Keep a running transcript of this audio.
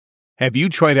Have you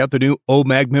tried out the new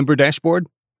OMAG member dashboard?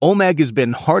 OMAG has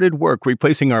been hard at work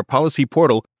replacing our policy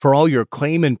portal for all your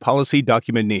claim and policy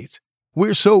document needs.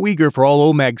 We're so eager for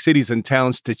all OMAG cities and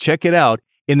towns to check it out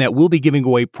in that we'll be giving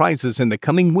away prizes in the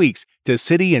coming weeks to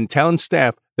city and town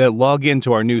staff that log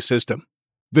into our new system.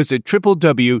 Visit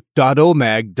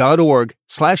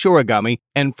www.omag.org/origami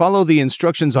and follow the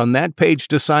instructions on that page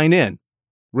to sign in.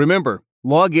 Remember,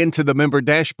 log into the member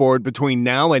dashboard between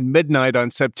now and midnight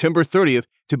on September 30th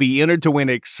to be entered to win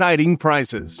exciting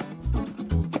prizes.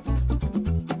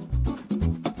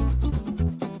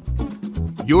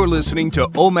 You're listening to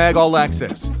OMAG All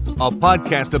Access, a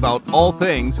podcast about all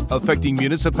things affecting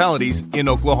municipalities in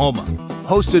Oklahoma.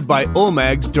 Hosted by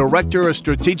OMAG's Director of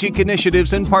Strategic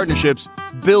Initiatives and Partnerships,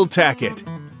 Bill Tackett.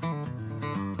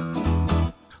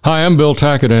 Hi, I'm Bill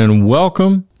Tackett, and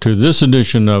welcome to this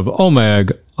edition of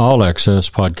OMAG All Access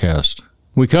Podcast.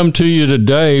 We come to you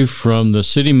today from the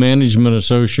City Management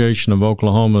Association of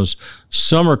Oklahoma's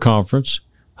Summer Conference,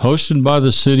 hosted by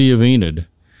the City of Enid.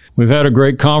 We've had a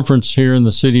great conference here in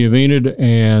the City of Enid,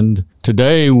 and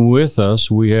today with us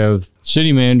we have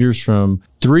city managers from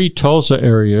 3 Tulsa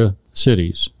area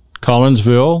cities: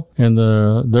 Collinsville and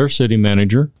their city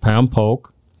manager, Pam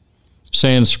Polk;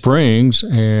 Sand Springs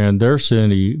and their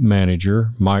city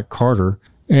manager, Mike Carter;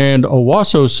 and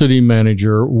Owasso city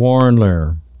manager, Warren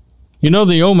Lair. You know,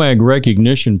 the OMAG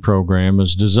recognition program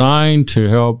is designed to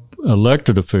help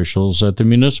elected officials at the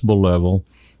municipal level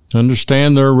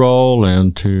understand their role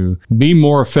and to be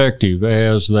more effective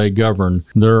as they govern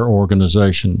their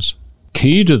organizations.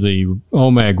 Key to the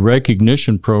OMAG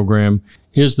recognition program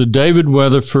is the David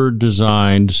Weatherford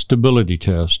designed stability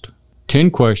test.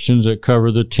 10 questions that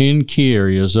cover the 10 key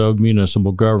areas of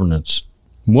municipal governance.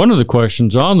 One of the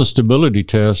questions on the stability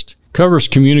test covers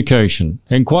communication,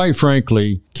 and quite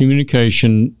frankly,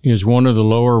 communication is one of the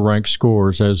lower ranked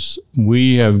scores, as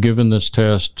we have given this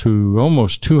test to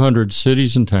almost 200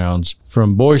 cities and towns,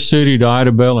 from Boise City to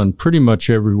Idabel and pretty much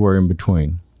everywhere in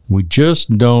between. We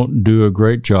just don't do a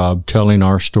great job telling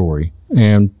our story,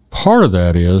 and part of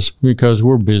that is because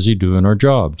we're busy doing our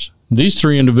jobs. These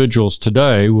 3 individuals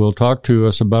today will talk to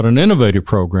us about an innovative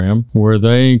program where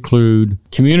they include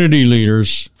community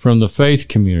leaders from the faith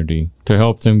community to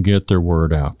help them get their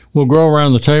word out. We'll go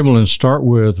around the table and start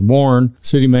with Warren,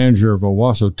 City Manager of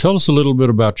Owasso. Tell us a little bit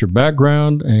about your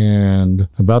background and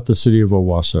about the City of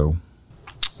Owasso.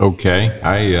 Okay.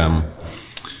 I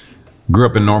grew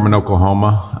up in Norman,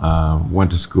 Oklahoma,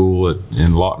 went to school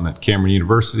in Lawton at Cameron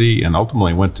University, and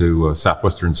ultimately went to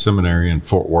Southwestern Seminary in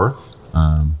Fort Worth.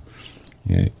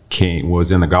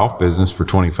 Was in the golf business for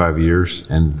 25 years,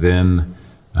 and then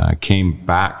came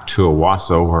back to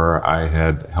Owasso, where I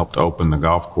had helped open the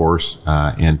golf course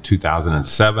in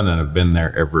 2007, and have been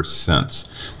there ever since.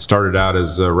 Started out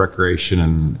as a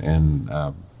recreation and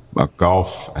a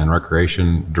golf and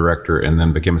recreation director, and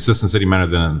then became assistant city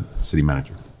manager, then city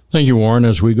manager. Thank you, Warren.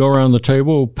 As we go around the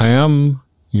table, Pam,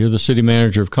 you're the city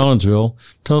manager of Collinsville.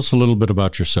 Tell us a little bit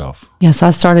about yourself. Yes,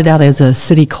 I started out as a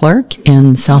city clerk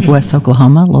in southwest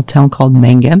Oklahoma, a little town called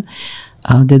Mangum.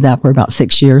 Did that for about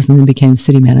 6 years and then became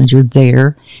city manager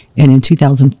there. And in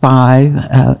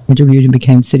 2005, interviewed and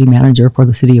became city manager for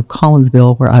the city of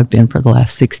Collinsville, where I've been for the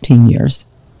last 16 years.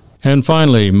 And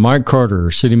finally, Mike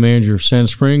Carter, City Manager of Sand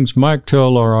Springs. Mike,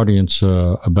 tell our audience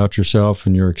about yourself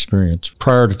and your experience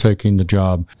prior to taking the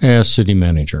job as City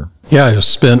Manager. Yeah, I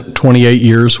spent 28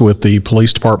 years with the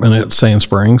police department at Sand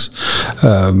Springs.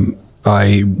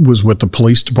 I was with the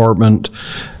police department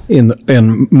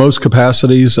in most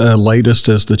capacities, latest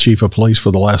as the chief of police for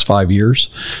the last 5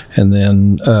 years. And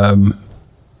then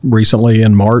recently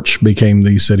in March became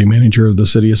the city manager of the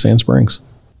city of Sand Springs.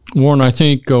 Warren, I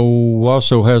think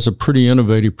Owasso has a pretty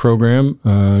innovative program.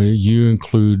 You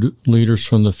include leaders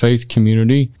from the faith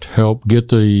community to help get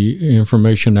the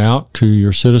information out to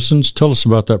your citizens. Tell us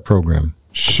about that program.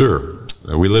 Sure.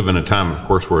 We live in a time, of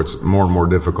course, where it's more and more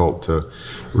difficult to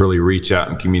really reach out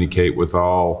and communicate with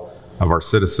all of our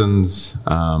citizens.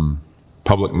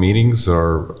 Public meetings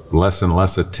are less and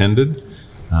less attended.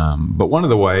 But one of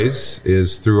the ways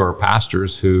is through our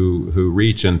pastors who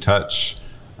reach and touch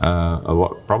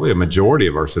probably a majority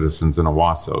of our citizens in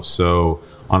Owasso. So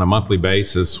on a monthly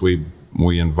basis, we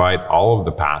invite all of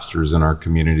the pastors in our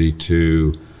community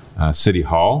to City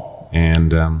Hall,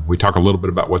 and we talk a little bit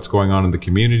about what's going on in the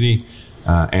community,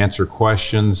 answer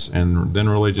questions, and then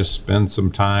really just spend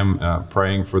some time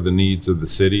praying for the needs of the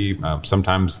city,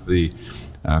 sometimes the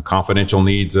confidential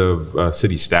needs of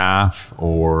city staff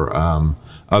or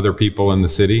other people in the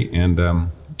city. And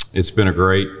it's been a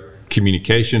great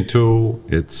communication tool.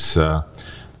 It's by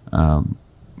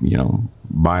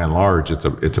and large, it's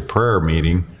a prayer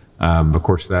meeting Of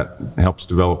course, that helps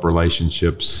develop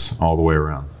relationships all the way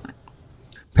around.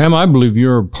 Pam, I believe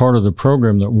you're part of the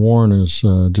program that Warren has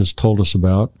just told us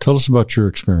about. Tell us about your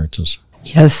experiences.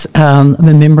 Yes, I'm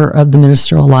a member of the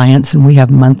Ministerial Alliance, and we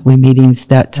have monthly meetings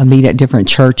that meet at different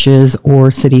churches or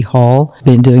City Hall.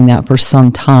 Been doing that for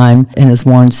some time, and as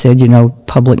Warren said,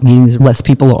 public meetings, less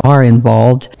people are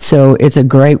involved. So it's a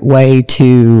great way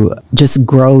to just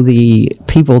grow the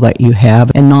people that you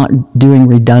have and not doing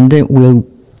redundant.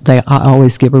 I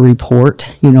always give a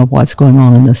report, what's going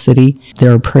on in the city.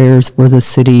 There are prayers for the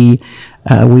city.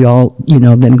 We all,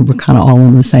 then we're kind of all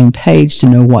on the same page to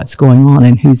know what's going on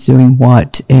and who's doing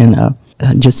what, and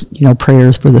just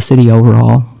prayers for the city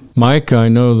overall. Mike, I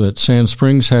know that Sand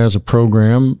Springs has a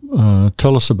program.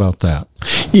 Tell us about that.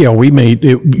 Yeah, we meet.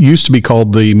 It used to be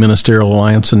called the Ministerial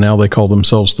Alliance, and now they call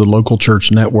themselves the Local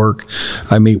Church Network.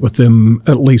 I meet with them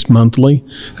at least monthly.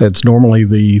 It's normally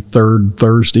the third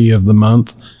Thursday of the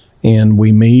month, and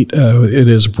we meet. It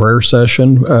is a prayer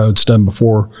session. It's done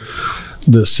before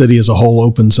the city as a whole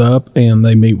opens up, and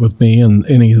they meet with me and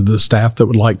any of the staff that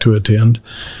would like to attend.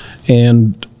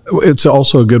 And it's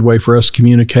also a good way for us to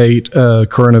communicate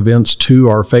current events to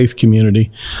our faith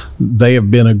community. They have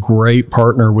been a great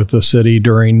partner with the city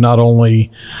during not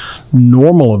only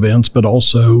normal events, but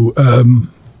also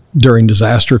during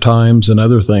disaster times and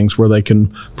other things where they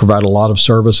can provide a lot of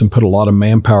service and put a lot of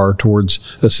manpower towards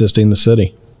assisting the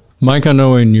city. Mike, I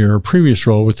know in your previous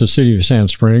role with the City of Sand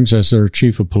Springs as their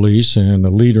chief of police and a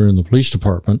leader in the police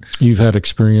department, you've had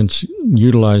experience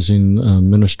utilizing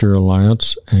Ministerial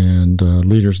Alliance and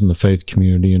leaders in the faith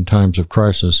community in times of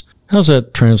crisis. How's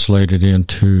that translated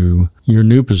into your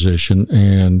new position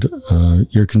and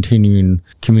your continuing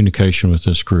communication with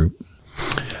this group?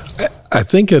 I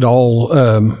think it all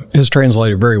is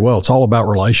translated very well. It's all about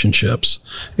relationships,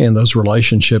 and those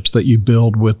relationships that you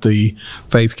build with the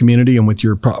faith community and with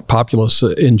your populace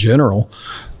in general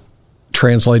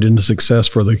translate into success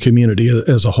for the community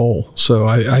as a whole. So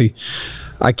I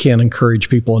can't encourage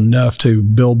people enough to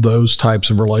build those types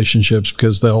of relationships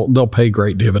because they'll pay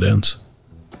great dividends.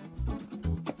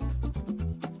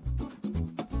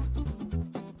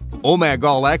 OMAG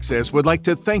All Access would like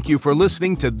to thank you for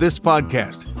listening to this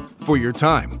podcast. For your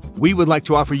time, we would like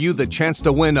to offer you the chance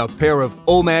to win a pair of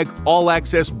OMAG All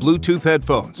Access Bluetooth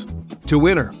headphones. To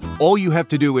enter, all you have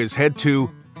to do is head to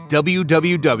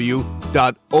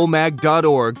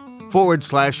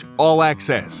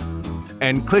www.omag.org/all-access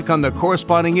and click on the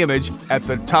corresponding image at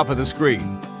the top of the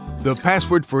screen. The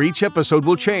password for each episode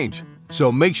will change,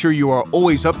 so make sure you are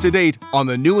always up to date on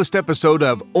the newest episode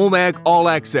of OMAG All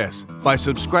Access by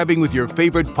subscribing with your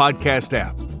favorite podcast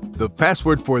app. The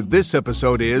password for this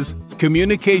episode is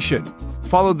communication.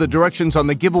 Follow the directions on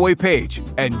the giveaway page,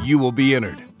 and you will be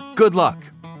entered. Good luck.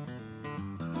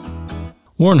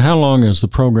 Warren, how long has the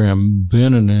program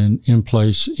been in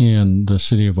place in the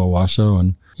city of Owasso?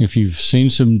 And if you've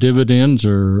seen some dividends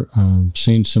or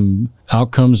seen some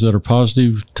outcomes that are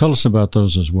positive, tell us about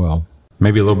those as well.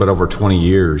 Maybe a little bit over 20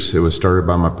 years. It was started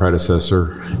by my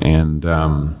predecessor and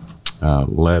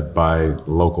led by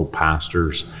local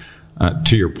pastors.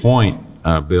 To your point,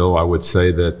 Bill, I would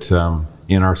say that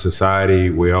in our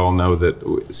society, we all know that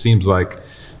it seems like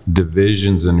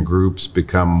divisions and groups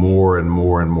become more and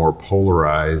more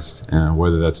polarized,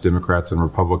 whether that's Democrats and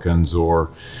Republicans or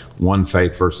one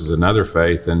faith versus another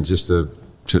faith. And just to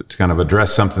kind of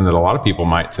address something that a lot of people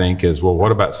might think is, well,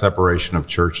 what about separation of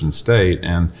church and state?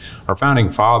 And our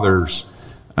founding fathers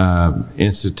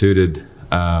instituted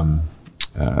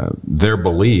their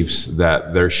beliefs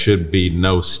that there should be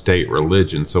no state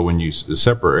religion. So when you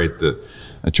separate the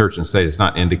church and state,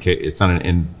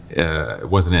 it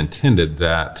wasn't intended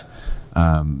that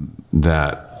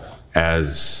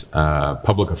as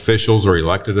public officials or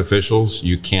elected officials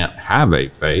you can't have a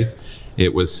faith.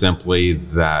 It was simply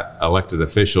that elected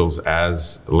officials,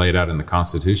 as laid out in the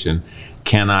Constitution,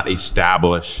 cannot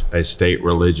establish a state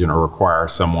religion or require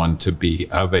someone to be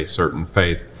of a certain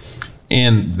faith.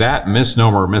 And that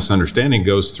misnomer or misunderstanding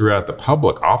goes throughout the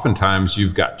public. Oftentimes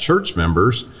you've got church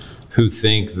members who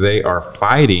think they are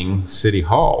fighting City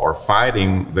Hall or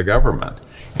fighting the government,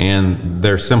 and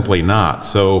they're simply not.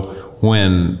 So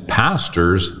when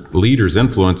pastors, leaders,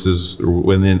 influences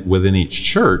within each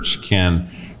church can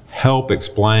help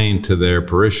explain to their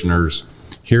parishioners,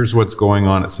 here's what's going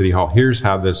on at City Hall, here's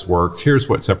how this works, here's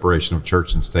what separation of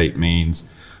church and state means.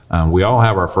 We all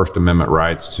have our First Amendment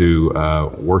rights to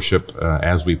worship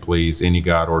as we please, any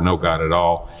God or no God at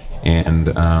all.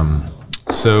 And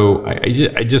so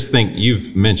I just think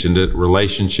you've mentioned it,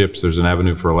 relationships, there's an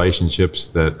avenue for relationships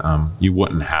that you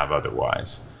wouldn't have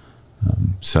otherwise.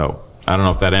 So I don't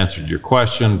know if that answered your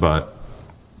question, but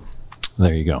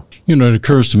there you go. You know, it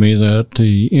occurs to me that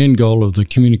the end goal of the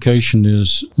communication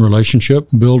is relationship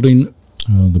building.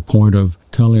 The point of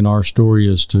telling our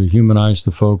story is to humanize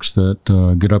the folks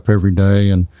that get up every day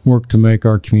and work to make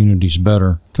our communities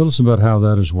better. Tell us about how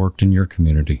that has worked in your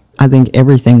community. I think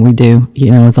everything we do,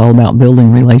 is all about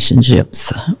building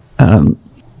relationships. And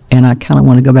I kind of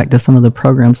want to go back to some of the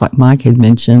programs like Mike had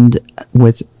mentioned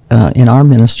with in our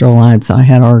Ministerial Alliance. I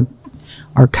had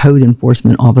our code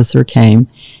enforcement officer came,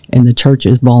 and the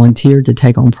churches volunteered to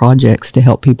take on projects to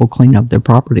help people clean up their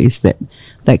properties that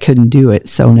couldn't do it.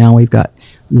 So now we've got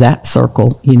that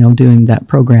circle, doing that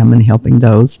program and helping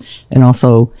those, and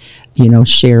also,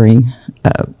 sharing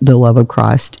the love of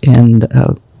Christ and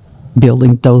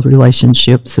building those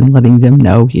relationships and letting them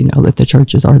know, that the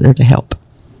churches are there to help.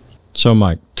 So,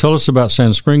 Mike, tell us about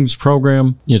Sand Springs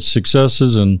program, its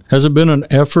successes, and has it been an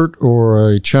effort or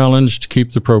a challenge to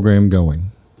keep the program going?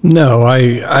 No,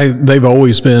 they've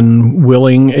always been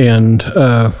willing and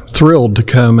thrilled to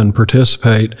come and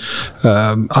participate.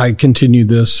 I continued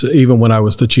this even when I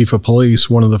was the chief of police.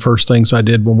 One of the first things I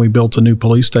did when we built a new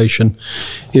police station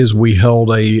is we held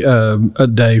a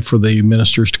day for the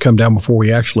ministers to come down before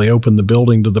we actually opened the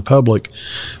building to the public,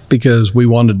 because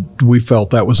we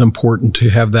felt that was important to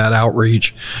have that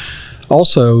outreach.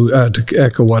 Also, to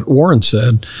echo what Warren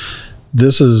said,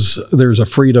 there's a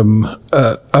freedom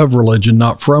of religion,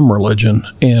 not from religion.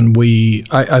 And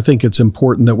I think it's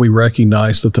important that we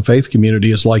recognize that the faith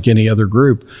community is like any other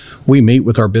group. We meet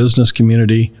with our business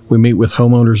community. We meet with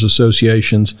homeowners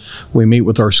associations. We meet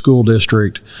with our school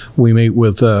district. We meet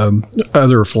with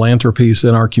other philanthropies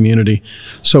in our community.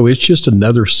 So it's just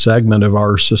another segment of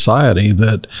our society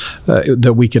that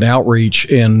we can outreach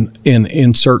and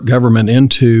insert government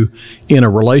into in a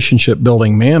relationship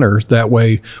building manner. That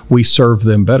way we serve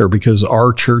them better, because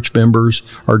our church members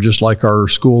are just like our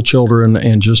school children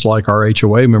and just like our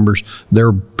HOA members.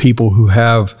 They're people who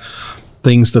have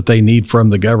things that they need from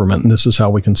the government, and this is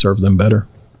how we can serve them better.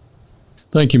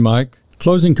 Thank you, Mike.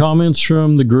 Closing comments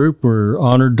from the group. We're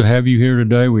honored to have you here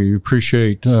today. We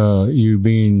appreciate you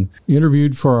being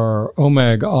interviewed for our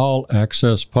OMAG All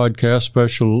Access podcast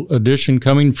special edition,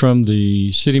 coming from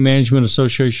the City Management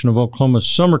Association of Oklahoma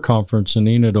Summer Conference in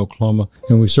Enid, Oklahoma.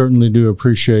 And we certainly do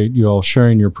appreciate you all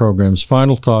sharing your programs.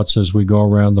 Final thoughts as we go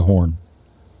around the horn.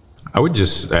 I would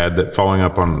just add that, following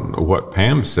up on what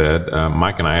Pam said,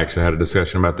 Mike and I actually had a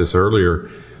discussion about this earlier.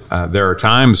 There are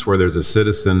times where there's a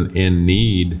citizen in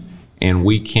need and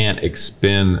we can't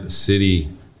expend city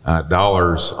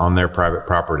dollars on their private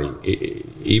property.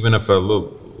 Even if a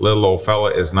little old fella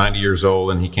is 90 years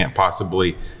old and he can't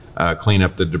possibly clean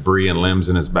up the debris and limbs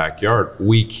in his backyard,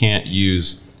 we can't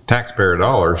use taxpayer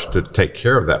dollars to take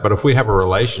care of that. But if we have a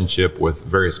relationship with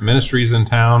various ministries in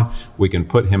town, we can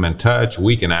put him in touch.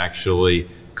 We can actually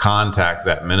contact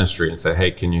that ministry and say, hey,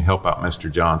 can you help out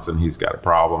Mr. Johnson? He's got a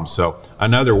problem. So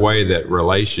another way that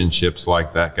relationships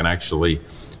like that can actually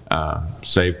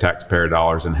save taxpayer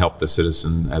dollars and help the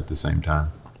citizen at the same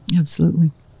time. Absolutely.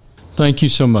 Thank you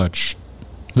so much.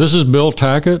 This is Bill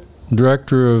Tackett,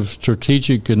 Director of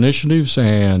Strategic Initiatives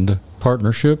and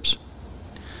Partnerships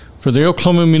for the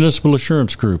Oklahoma Municipal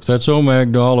Assurance Group. That's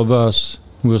OMAG to all of us.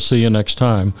 We'll see you next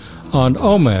time on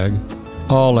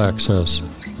OMAG All Access.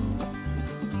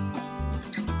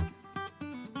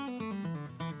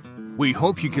 We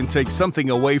hope you can take something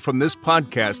away from this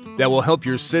podcast that will help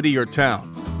your city or town.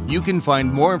 You can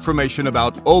find more information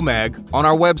about OMAG on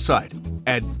our website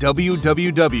at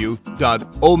www.omag.org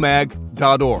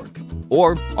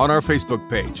or on our Facebook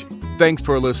page. Thanks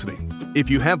for listening. If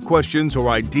you have questions or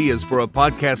ideas for a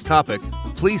podcast topic,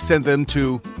 please send them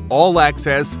to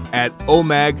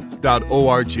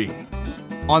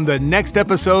allaccess@omag.org. On the next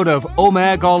episode of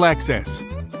OMAG All Access.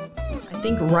 I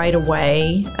think right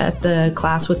away at the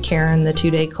class with Karen, the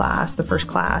 2-day class, the first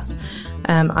class,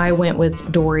 I went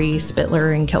with Dory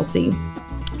Spittler and Kelsey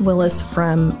Willis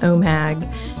from OMAG,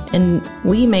 and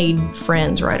we made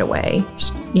friends right away.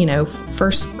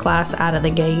 First class out of the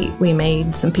gate, we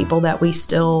made some people that we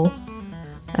still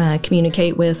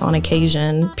communicate with on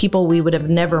occasion, people we would have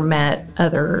never met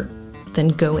other than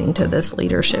going to this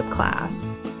leadership class.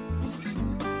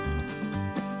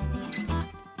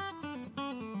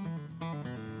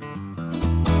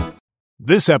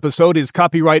 This episode is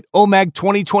copyright OMAG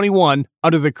 2021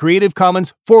 under the Creative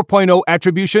Commons 4.0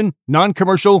 Attribution,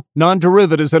 Non-Commercial,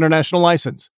 Non-Derivatives International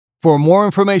License. For more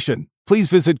information, please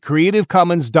visit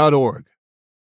creativecommons.org.